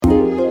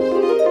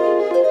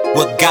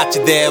What got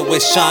you there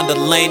with Sean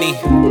Delaney?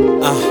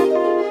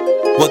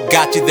 What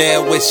got you there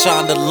with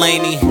Sean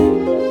Delaney?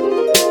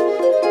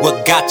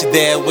 What got you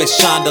there with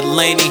Sean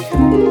Delaney?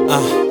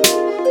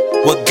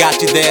 What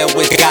got you there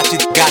with got you?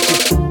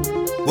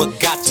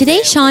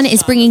 Today, Sean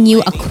is bringing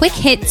you a quick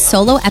hit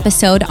solo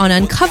episode on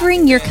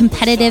uncovering your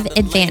competitive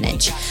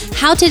advantage,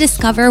 how to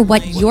discover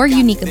what your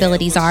unique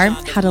abilities are,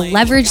 how to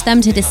leverage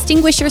them to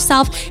distinguish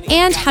yourself,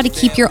 and how to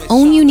keep your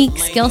own unique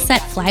skill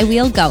set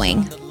flywheel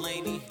going.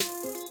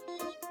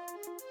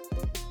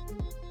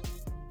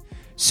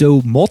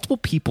 So multiple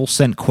people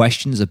sent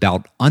questions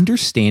about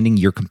understanding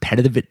your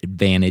competitive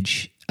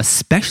advantage,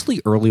 especially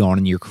early on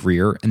in your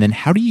career, and then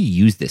how do you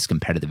use this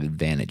competitive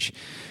advantage?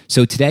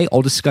 So today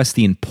I'll discuss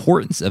the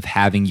importance of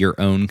having your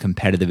own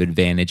competitive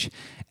advantage,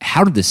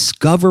 how to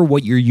discover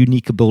what your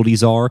unique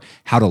abilities are,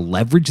 how to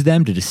leverage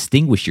them to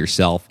distinguish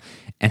yourself,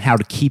 and how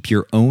to keep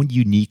your own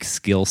unique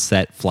skill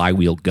set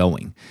flywheel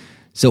going.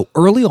 So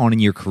early on in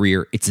your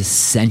career, it's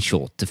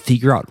essential to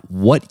figure out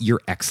what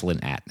you're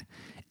excellent at.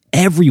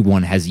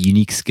 Everyone has a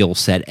unique skill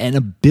set and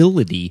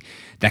ability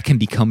that can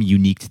become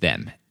unique to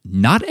them.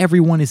 Not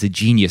everyone is a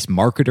genius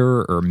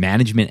marketer or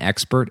management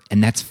expert,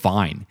 and that's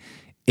fine.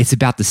 It's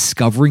about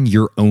discovering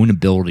your own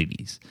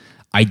abilities.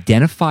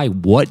 Identify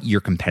what your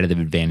competitive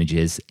advantage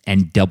is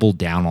and double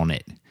down on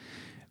it.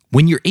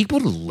 When you're able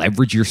to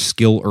leverage your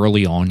skill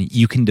early on,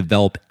 you can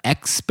develop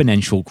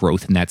exponential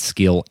growth in that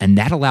skill, and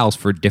that allows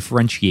for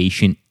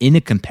differentiation in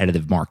a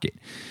competitive market.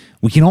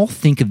 We can all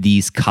think of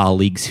these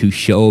colleagues who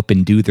show up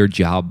and do their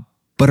job,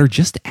 but are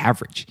just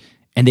average,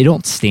 and they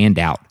don't stand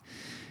out.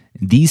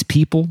 These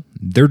people,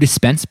 they're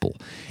dispensable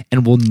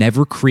and will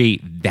never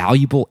create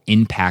valuable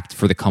impact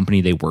for the company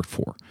they work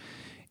for.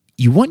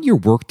 You want your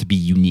work to be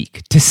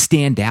unique, to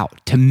stand out,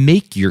 to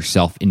make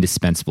yourself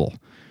indispensable.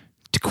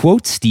 To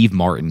quote Steve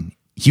Martin,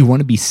 you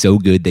want to be so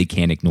good they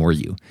can't ignore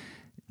you.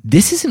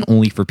 This isn't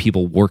only for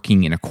people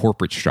working in a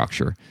corporate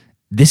structure.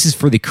 This is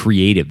for the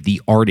creative, the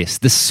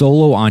artist, the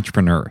solo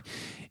entrepreneur.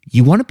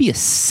 You want to be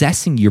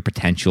assessing your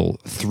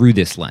potential through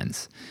this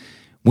lens.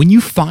 When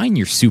you find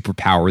your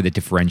superpower that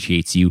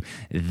differentiates you,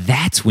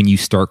 that's when you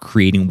start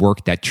creating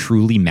work that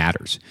truly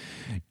matters.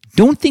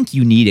 Don't think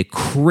you need a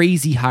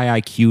crazy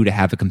high IQ to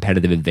have a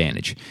competitive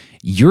advantage.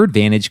 Your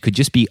advantage could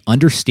just be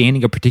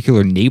understanding a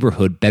particular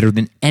neighborhood better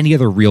than any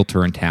other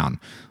realtor in town,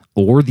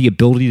 or the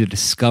ability to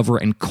discover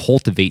and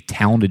cultivate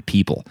talented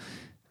people.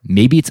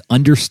 Maybe it's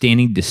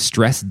understanding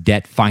distressed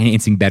debt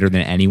financing better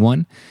than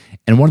anyone.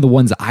 And one of the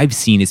ones I've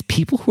seen is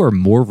people who are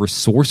more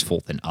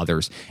resourceful than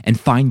others and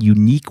find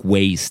unique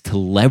ways to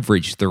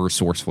leverage their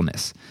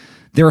resourcefulness.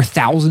 There are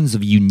thousands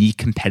of unique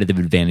competitive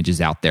advantages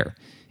out there.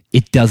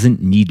 It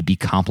doesn't need to be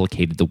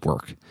complicated to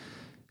work.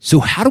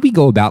 So how do we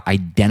go about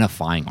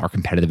identifying our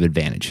competitive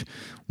advantage?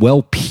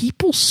 Well,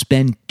 people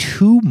spend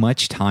too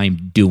much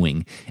time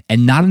doing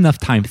and not enough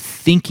time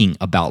thinking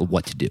about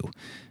what to do.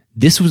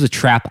 This was a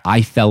trap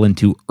I fell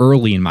into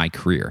early in my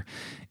career.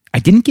 I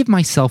didn't give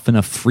myself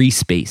enough free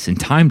space and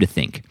time to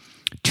think,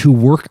 to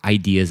work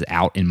ideas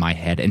out in my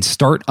head and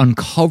start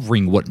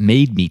uncovering what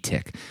made me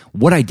tick,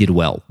 what I did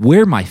well,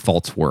 where my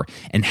faults were,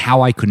 and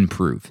how I could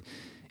improve.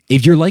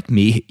 If you're like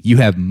me, you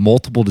have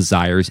multiple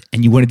desires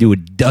and you want to do a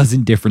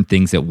dozen different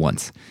things at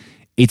once.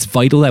 It's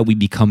vital that we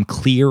become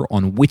clear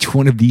on which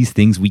one of these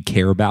things we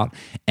care about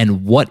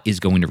and what is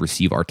going to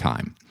receive our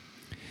time.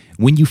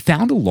 When you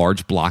found a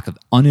large block of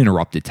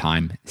uninterrupted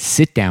time,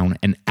 sit down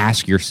and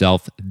ask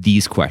yourself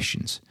these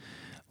questions.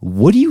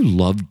 What do you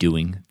love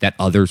doing that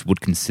others would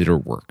consider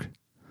work?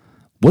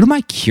 What am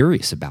I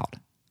curious about?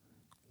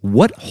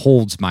 What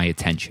holds my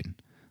attention?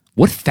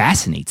 What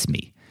fascinates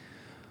me?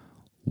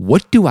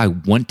 What do I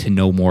want to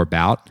know more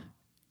about?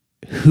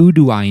 Who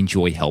do I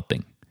enjoy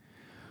helping?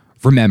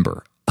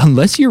 Remember,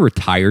 unless you're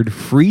retired,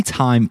 free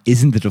time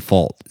isn't the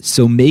default,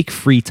 so make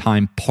free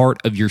time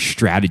part of your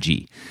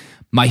strategy.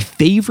 My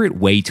favorite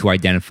way to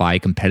identify a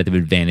competitive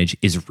advantage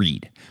is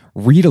read.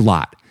 Read a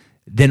lot.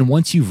 Then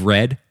once you've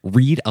read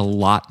a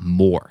lot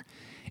more.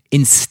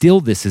 Instill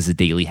this as a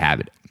daily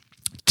habit.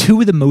 Two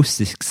of the most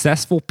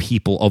successful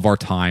people of our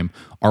time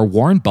are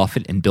Warren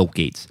Buffett and Bill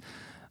Gates.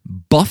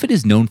 Buffett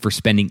is known for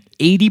spending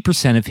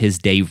 80% of his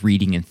day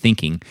reading and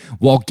thinking,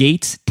 while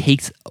Gates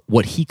takes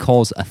what he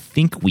calls a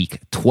think week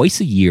twice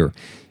a year.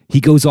 He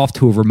goes off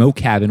to a remote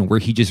cabin where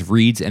he just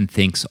reads and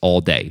thinks all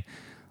day.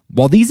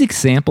 While these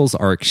examples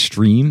are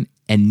extreme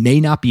and may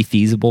not be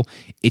feasible,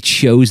 it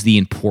shows the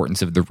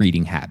importance of the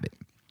reading habit.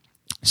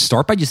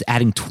 Start by just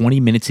adding 20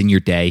 minutes in your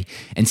day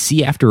and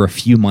see after a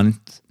few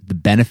months the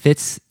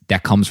benefits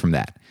that comes from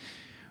that.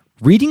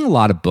 Reading a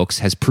lot of books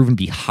has proven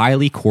to be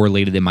highly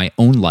correlated in my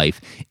own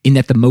life in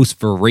that the most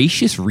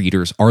voracious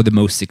readers are the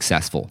most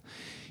successful.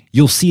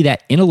 You'll see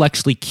that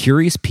intellectually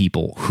curious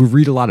people who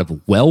read a lot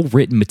of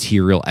well-written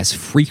material as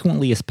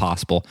frequently as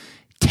possible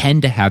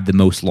tend to have the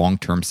most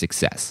long-term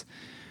success.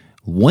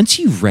 Once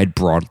you've read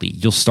broadly,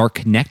 you'll start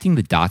connecting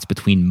the dots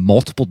between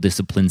multiple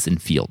disciplines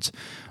and fields,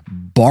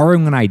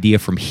 borrowing an idea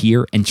from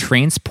here and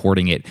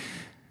transporting it.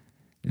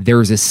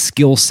 There is a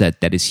skill set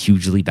that is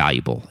hugely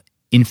valuable.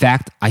 In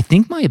fact, I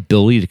think my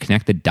ability to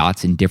connect the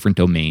dots in different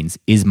domains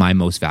is my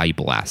most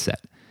valuable asset.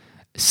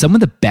 Some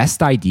of the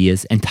best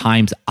ideas and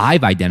times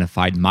I've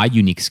identified my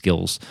unique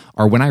skills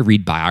are when I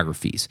read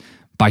biographies.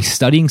 By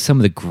studying some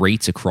of the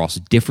greats across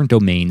different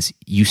domains,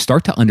 you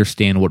start to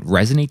understand what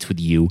resonates with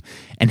you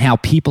and how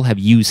people have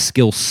used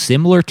skills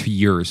similar to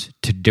yours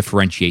to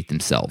differentiate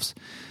themselves.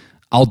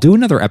 I'll do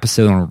another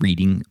episode on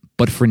reading,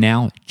 but for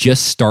now,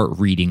 just start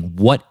reading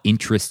what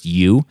interests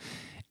you,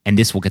 and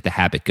this will get the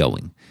habit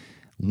going.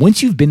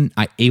 Once you've been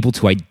able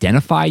to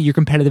identify your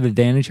competitive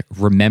advantage,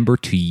 remember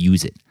to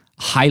use it,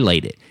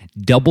 highlight it,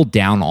 double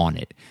down on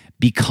it.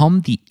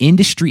 Become the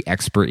industry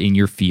expert in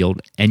your field,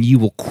 and you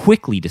will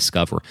quickly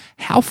discover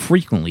how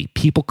frequently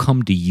people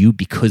come to you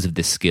because of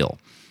this skill.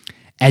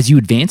 As you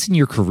advance in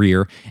your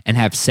career and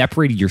have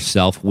separated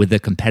yourself with a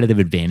competitive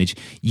advantage,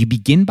 you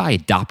begin by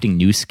adopting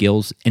new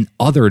skills and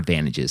other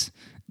advantages.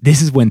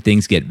 This is when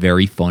things get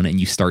very fun and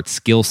you start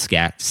skill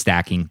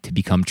stacking to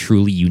become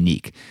truly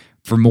unique.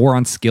 For more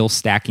on skill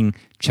stacking,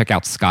 check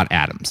out Scott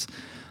Adams.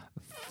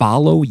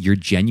 Follow your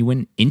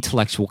genuine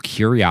intellectual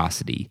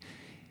curiosity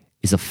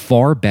is a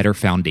far better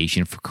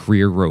foundation for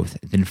career growth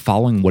than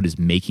following what is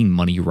making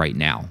money right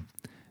now.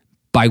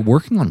 By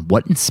working on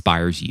what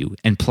inspires you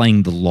and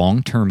playing the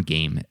long-term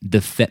game,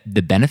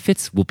 the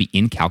benefits will be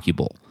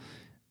incalculable.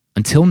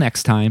 Until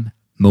next time,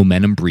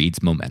 momentum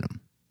breeds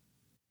momentum.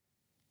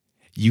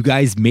 You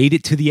guys made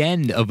it to the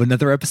end of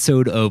another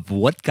episode of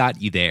What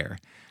Got You There.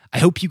 I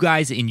hope you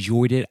guys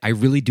enjoyed it. I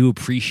really do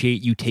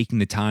appreciate you taking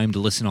the time to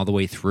listen all the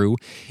way through.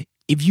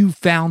 If you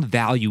found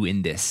value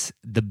in this,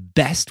 the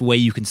best way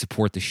you can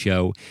support the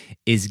show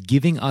is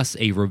giving us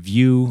a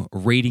review,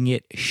 rating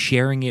it,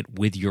 sharing it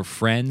with your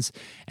friends,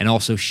 and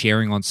also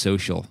sharing on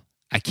social.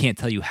 I can't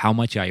tell you how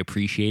much I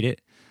appreciate it.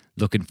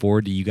 Looking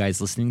forward to you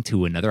guys listening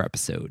to another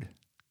episode.